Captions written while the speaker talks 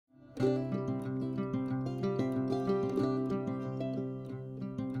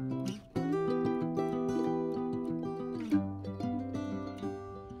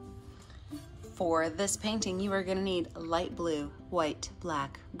For this painting, you are gonna need light blue, white,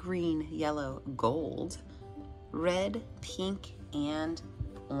 black, green, yellow, gold, red, pink, and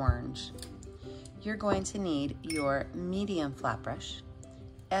orange. You're going to need your medium flat brush,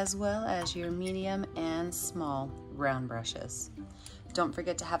 as well as your medium and small round brushes. Don't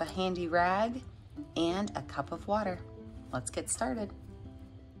forget to have a handy rag and a cup of water. Let's get started.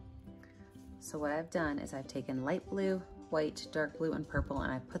 So what I've done is I've taken light blue, white, dark blue, and purple,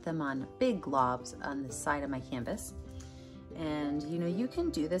 and I put them on big globs on the side of my canvas. And you know, you can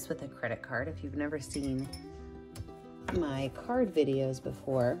do this with a credit card. If you've never seen my card videos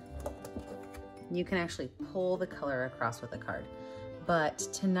before, you can actually pull the color across with a card. But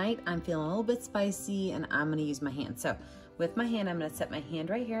tonight I'm feeling a little bit spicy and I'm gonna use my hand. So with my hand, I'm gonna set my hand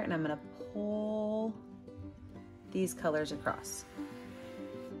right here and I'm gonna pull these colors across.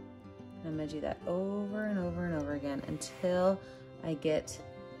 I'm gonna do that over and over and over again until I get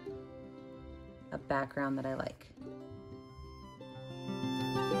a background that I like.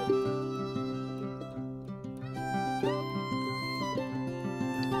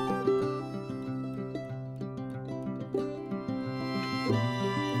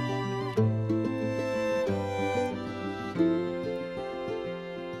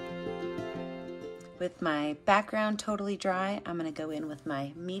 With my background totally dry, I'm gonna go in with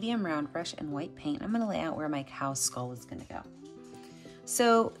my medium round brush and white paint. I'm gonna lay out where my cow's skull is gonna go.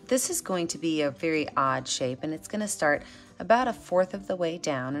 So this is going to be a very odd shape, and it's gonna start about 1/4 of the way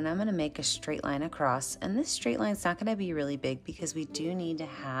down, and I'm gonna make a straight line across. And this straight line is not gonna be really big because we do need to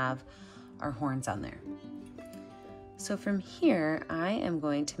have our horns on there. So from here, I am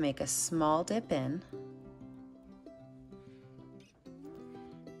going to make a small dip in,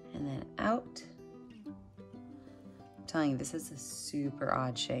 and then out. Telling you, this is a super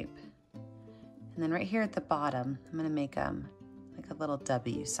odd shape. And then right here at the bottom, I'm gonna make like a little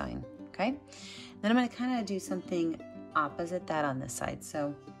W sign, okay? Then I'm gonna kind of do something opposite that on this side.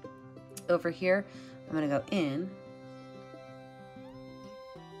 So over here, I'm gonna go in.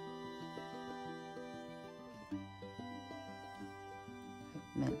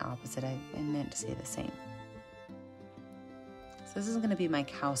 I meant opposite, I meant to say the same. So this is gonna be my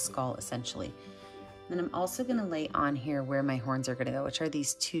cow skull essentially. Then I'm also gonna lay on here where my horns are gonna go, which are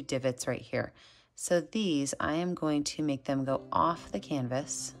these 2 divots right here. So these, I am going to make them go off the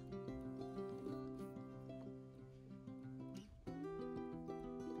canvas.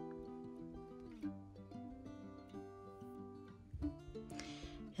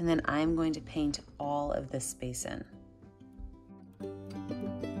 And then I'm going to paint all of this space in.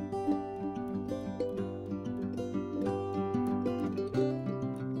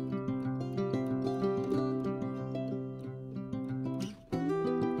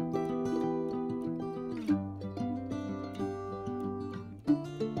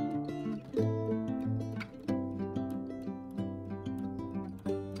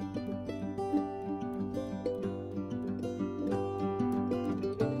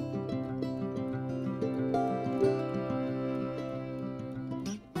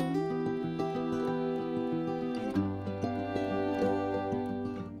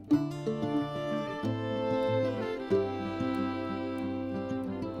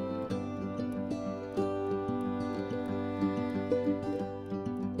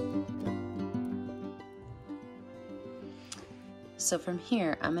 So from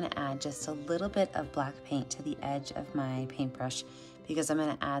here, I'm gonna add just a little bit of black paint to the edge of my paintbrush because I'm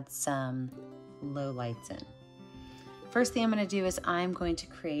gonna add some low lights in. First thing I'm gonna do is I'm going to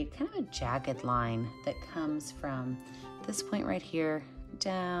create kind of a jagged line that comes from this point right here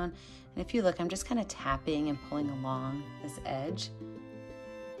down. And if you look, I'm just kind of tapping and pulling along this edge.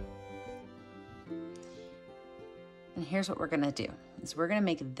 And here's what we're gonna do, is we're gonna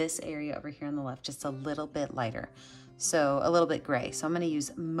make this area over here on the left just a little bit lighter. So a little bit gray. So I'm gonna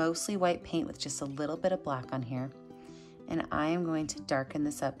use mostly white paint with just a little bit of black on here. And I am going to darken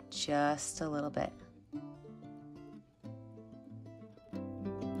this up just a little bit.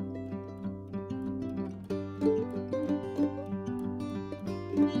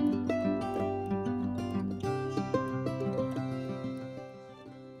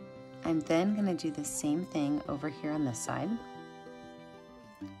 I'm then gonna do the same thing over here on this side,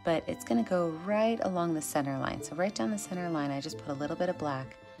 but it's gonna go right along the center line. So right down the center line, I just put a little bit of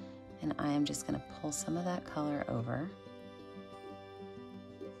black, and I am just gonna pull some of that color over.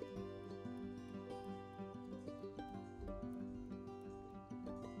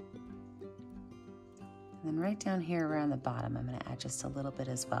 And then right down here around the bottom, I'm gonna add just a little bit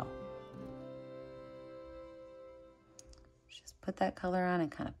as well. Just put that color on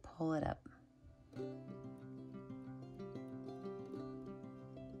and kind of pull it up.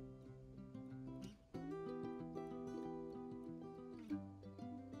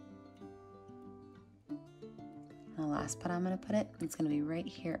 And the last spot I'm going to put it, it's going to be right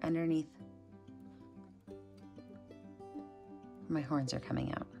here underneath where my horns are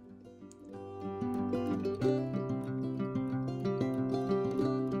coming out.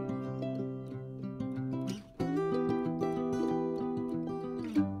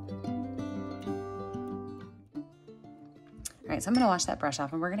 All right, so I'm going to wash that brush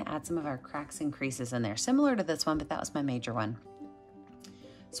off and we're going to add some of our cracks and creases in there, similar to this one, but that was my major one.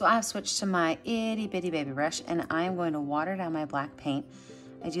 So I've switched to my itty bitty baby brush and I'm going to water down my black paint.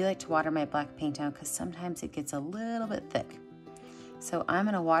 I do like to water my black paint down because sometimes it gets a little bit thick. So I'm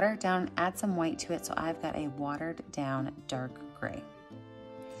going to water it down, add some white to it, so I've got a watered down dark gray.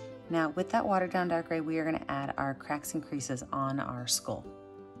 Now with that watered down dark gray, we are going to add our cracks and creases on our skull.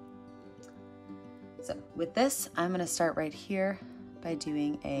 So with this, I'm going to start right here by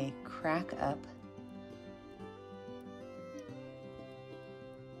doing a crack up.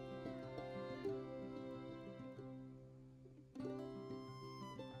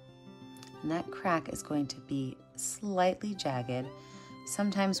 And that crack is going to be slightly jagged.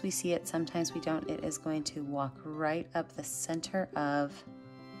 Sometimes we see it, sometimes we don't. It is going to walk right up the center of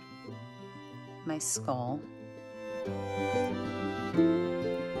my skull.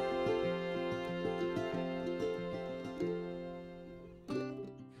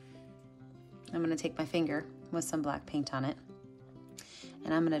 I'm going to take my finger with some black paint on it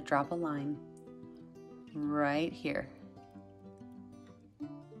and I'm going to drop a line right here.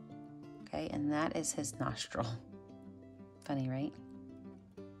 Okay, and that is his nostril. Funny, right?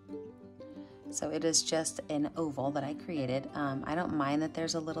 So it is just an oval that I created. I don't mind that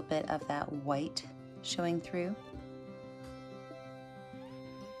there's a little bit of that white showing through.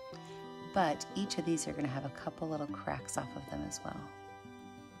 But each of these are going to have a couple little cracks off of them as well.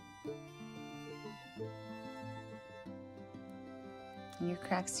 And your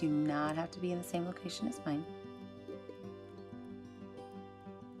cracks do not have to be in the same location as mine.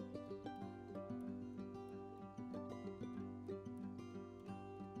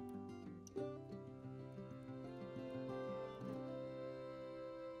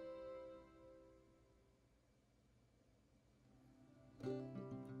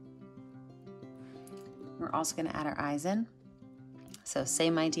 We're also going to add our eyes in. So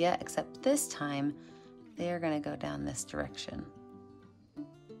same idea, except this time they're going to go down this direction.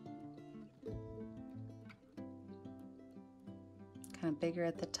 Kind of bigger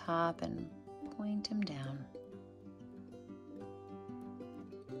at the top and point them down.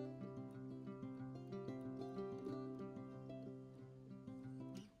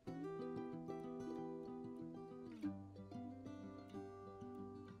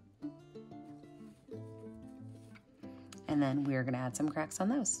 And then we're going to add some cracks on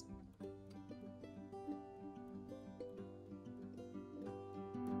those.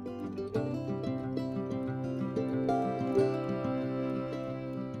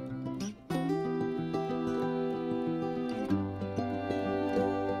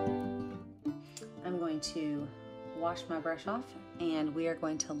 I'm going to wash my brush off and we are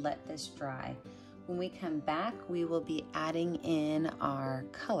going to let this dry. When we come back, we will be adding in our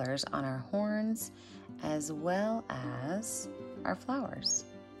colors on our horns as well as our flowers.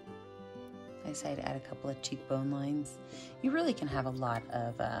 I decided to add a couple of cheekbone lines. You really can have a lot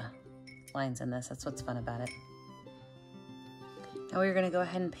of lines in this. That's what's fun about it. Now we're going to go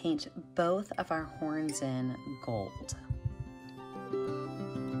ahead and paint both of our horns in gold.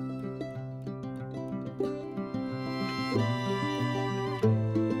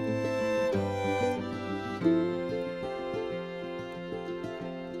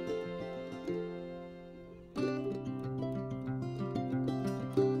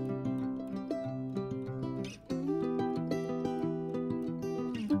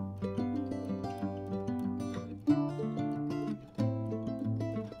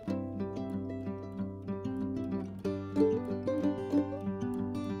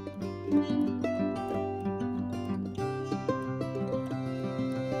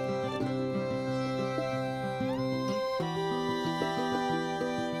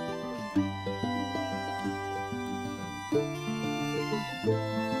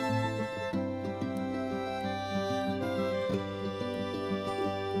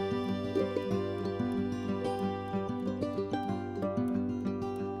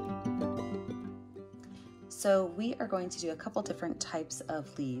 So we are going to do a couple different types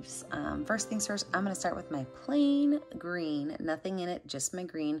of leaves. First things first, I'm going to start with my plain green, nothing in it, just my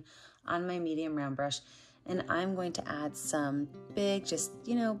green on my medium round brush. And I'm going to add some big, just,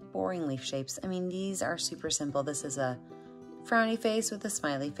 you know, boring leaf shapes. I mean, these are super simple. This is a frowny face with a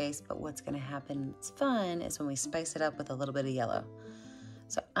smiley face, but what's going to happen, it's fun, is when we spice it up with a little bit of yellow.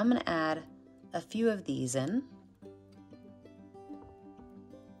 So I'm going to add a few of these in.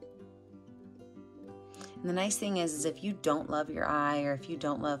 And the nice thing is if you don't love your eye or if you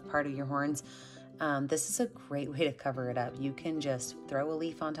don't love part of your horns, this is a great way to cover it up. You can just throw a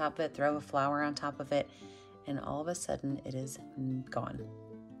leaf on top of it, throw a flower on top of it, and all of a sudden it is gone.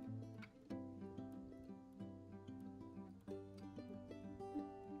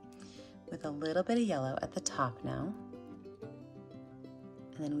 With a little bit of yellow at the top now.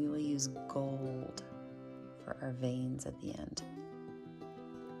 And then we will use gold for our veins at the end.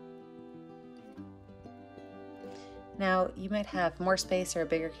 Now, you might have more space or a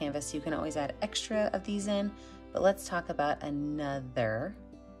bigger canvas. You can always add extra of these in, but let's talk about another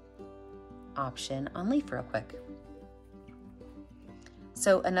option on leaf real quick.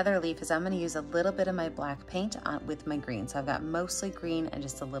 So another leaf is I'm going to use a little bit of my black paint with my green. So I've got mostly green and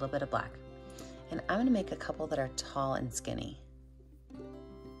just a little bit of black. And I'm going to make a couple that are tall and skinny.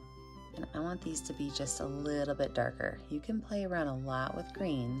 And I want these to be just a little bit darker. You can play around a lot with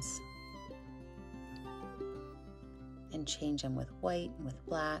greens and change them with white and with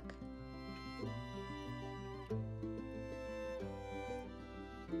black.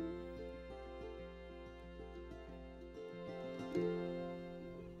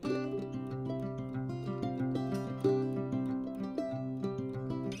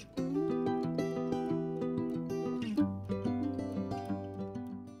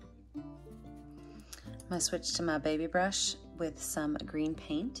 I'm going to switch to my baby brush with some green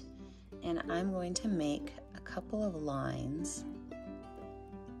paint, and I'm going to make a couple of lines .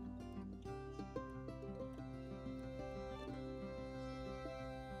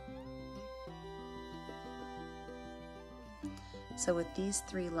 So with these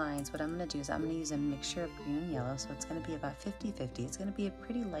 3 lines, what I'm going to do is I'm going to use a mixture of green and yellow, so it's going to be about 50-50. It's going to be a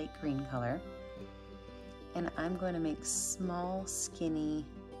pretty light green color. And I'm going to make small, skinny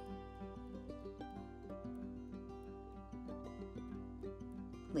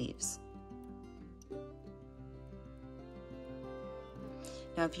leaves.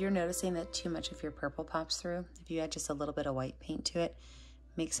 Now, if you're noticing that too much of your purple pops through, if you add just a little bit of white paint to it,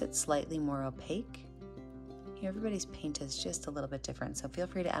 makes it slightly more opaque. Everybody's paint is just a little bit different, so feel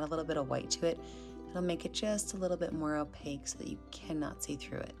free to add a little bit of white to it. It'll make it just a little bit more opaque so that you cannot see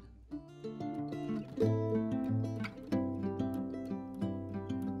through it.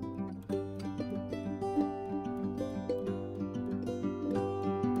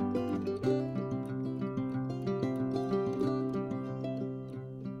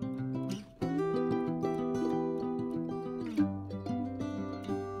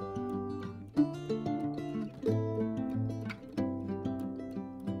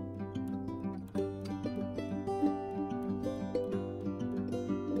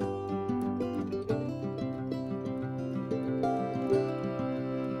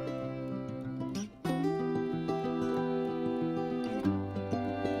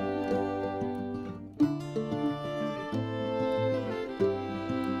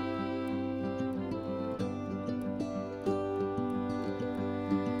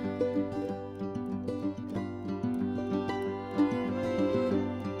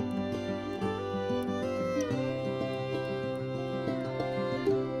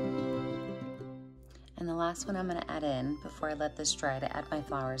 Last one I'm going to add in before I let this dry to add my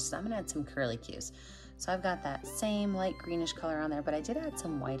flowers is I'm going to add some curly cues. So I've got that same light greenish color on there, but I did add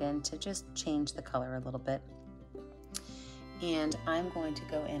some white in to just change the color a little bit. And I'm going to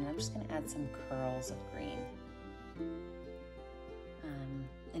go in and I'm just going to add some curls of green.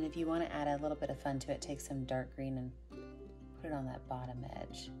 And if you want to add a little bit of fun to it, take some dark green and put it on that bottom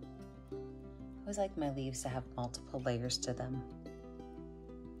edge. I always like my leaves to have multiple layers to them.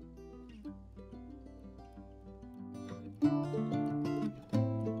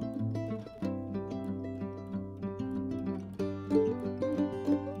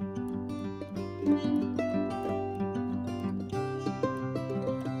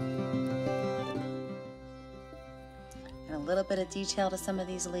 A little bit of detail to some of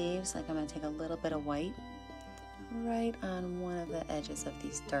these leaves, like I'm going to take a little bit of white right on one of the edges of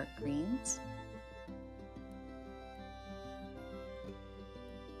these dark greens.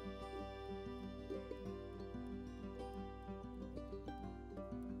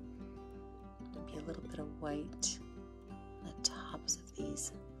 Maybe a little bit of white on the tops of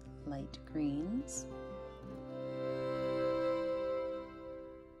these light greens.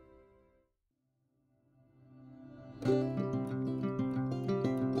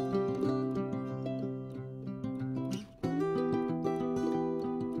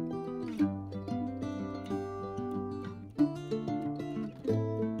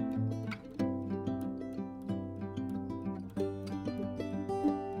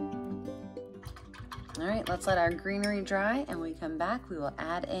 All right, let's let our greenery dry, and when we come back, we will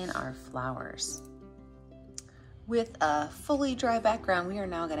add in our flowers. With a fully dry background, we are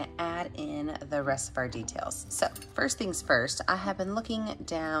now going to add in the rest of our details. So first things first, I have been looking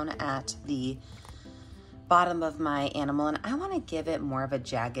down at the bottom of my animal and I want to give it more of a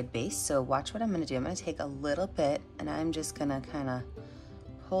jagged base. So watch what I'm going to do. I'm going to take a little bit and I'm just going to kind of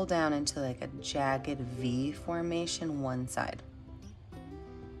pull down into like a jagged V formation one side.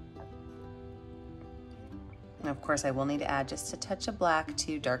 And of course I will need to add just a touch of black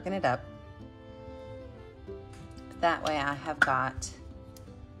to darken it up. That way I have got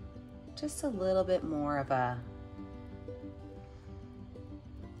just a little bit more of an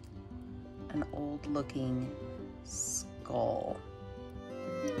old looking skull.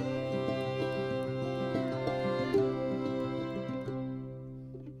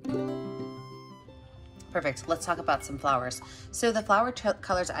 Perfect, let's talk about some flowers. So the flower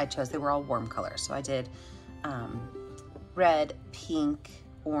colors I chose, they were all warm colors. So I did red, pink,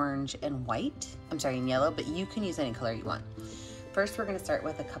 orange, and white. I'm sorry, and yellow, but you can use any color you want. First, we're gonna start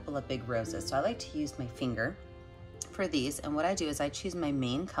with a couple of big roses. So I like to use my finger for these. And what I do is I choose my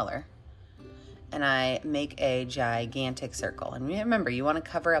main color and I make a gigantic circle. And remember, you wanna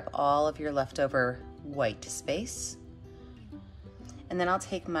cover up all of your leftover white space. And then I'll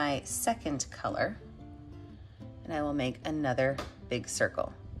take my second color and I will make another big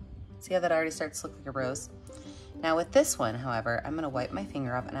circle. See how that already starts to look like a rose? Now with this one, however, I'm gonna wipe my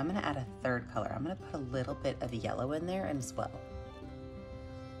finger off and I'm gonna add a third color. I'm gonna put a little bit of yellow in there as well.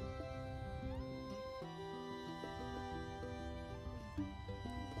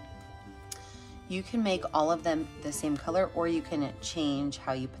 You can make all of them the same color or you can change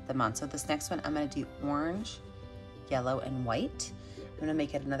how you put them on. So this next one, I'm gonna do orange, yellow, and white. I'm gonna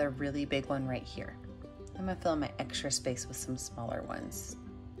make it another really big one right here. I'm gonna fill in my extra space with some smaller ones.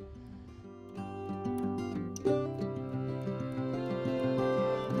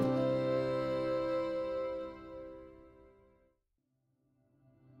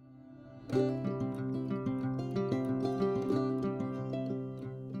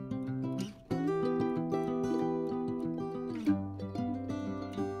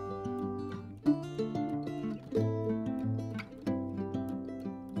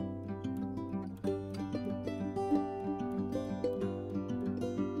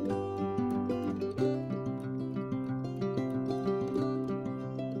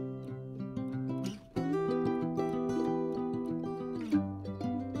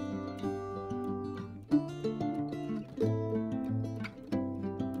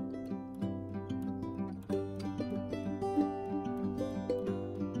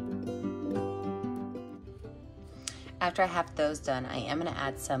 After I have those done, I am gonna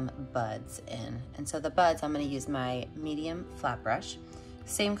add some buds in. And so the buds, I'm gonna use my medium flat brush,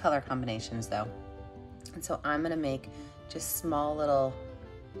 same color combinations though. And so I'm gonna make just small little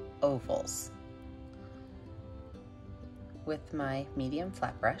ovals with my medium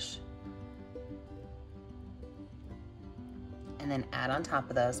flat brush. And then add on top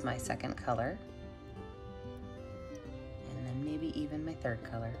of those my second color. And then maybe even my third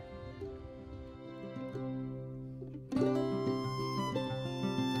color.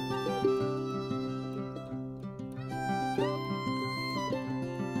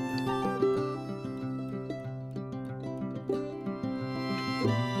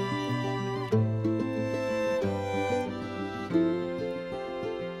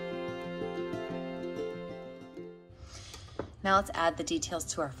 Now let's add the details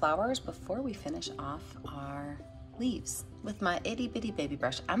to our flowers before we finish off our leaves. With my itty bitty baby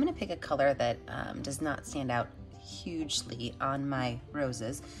brush, I'm gonna pick a color that does not stand out hugely on my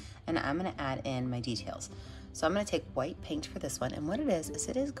roses, and I'm gonna add in my details. So I'm gonna take white paint for this one, and what it is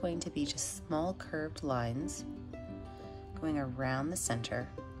it is going to be just small curved lines going around the center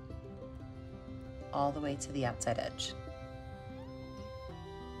all the way to the outside edge.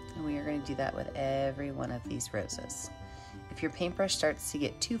 And we are gonna do that with every one of these roses. If your paintbrush starts to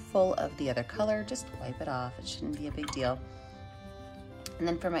get too full of the other color, just wipe it off. It shouldn't be a big deal. And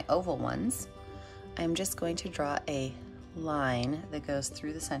then for my oval ones, I'm just going to draw a line that goes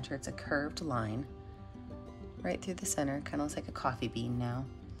through the center. It's a curved line right through the center, kind of looks like a coffee bean now.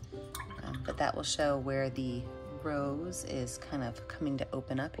 But that will show where the rose is kind of coming to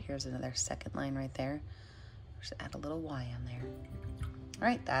open up. Here's another second line right there. Just add a little Y on there. All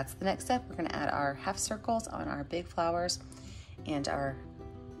right, that's the next step. We're gonna add our half circles on our big flowers and our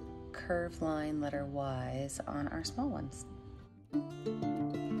curved line letter Ys on our small ones.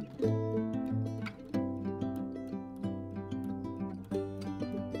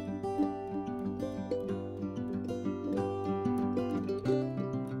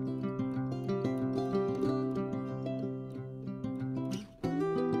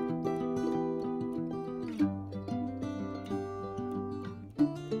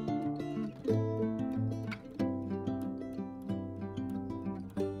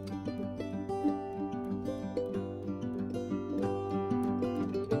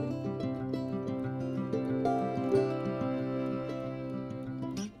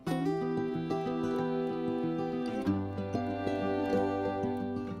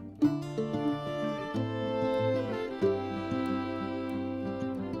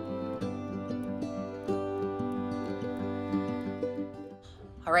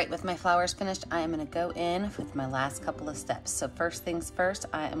 All right, with my flowers finished, I am gonna go in with my last couple of steps. So first things first,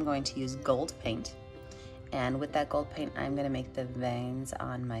 I am going to use gold paint. And with that gold paint, I'm gonna make the veins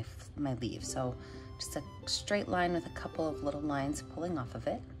on my leaf. So just a straight line with a couple of little lines pulling off of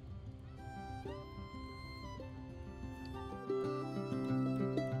it.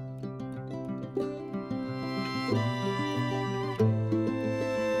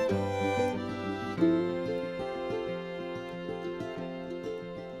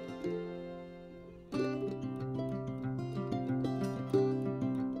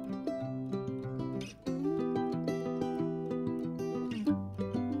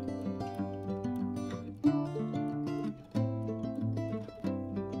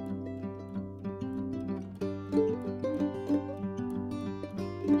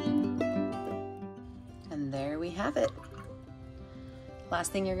 And there we have it.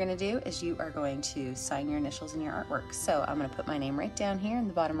 Last thing you're gonna do is you are going to sign your initials in your artwork. So I'm gonna put my name right down here in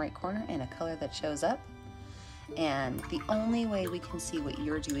the bottom right corner in a color that shows up. And the only way we can see what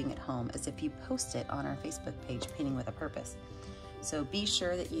you're doing at home is if you post it on our Facebook page, Painting with a Purpose. So be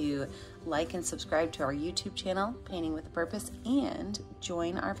sure that you like and subscribe to our YouTube channel, Painting with a Purpose, and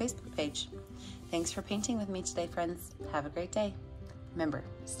join our Facebook page. Thanks for painting with me today, friends. Have a great day. Remember,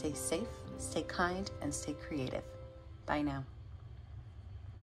 stay safe, stay kind, and stay creative. Bye now.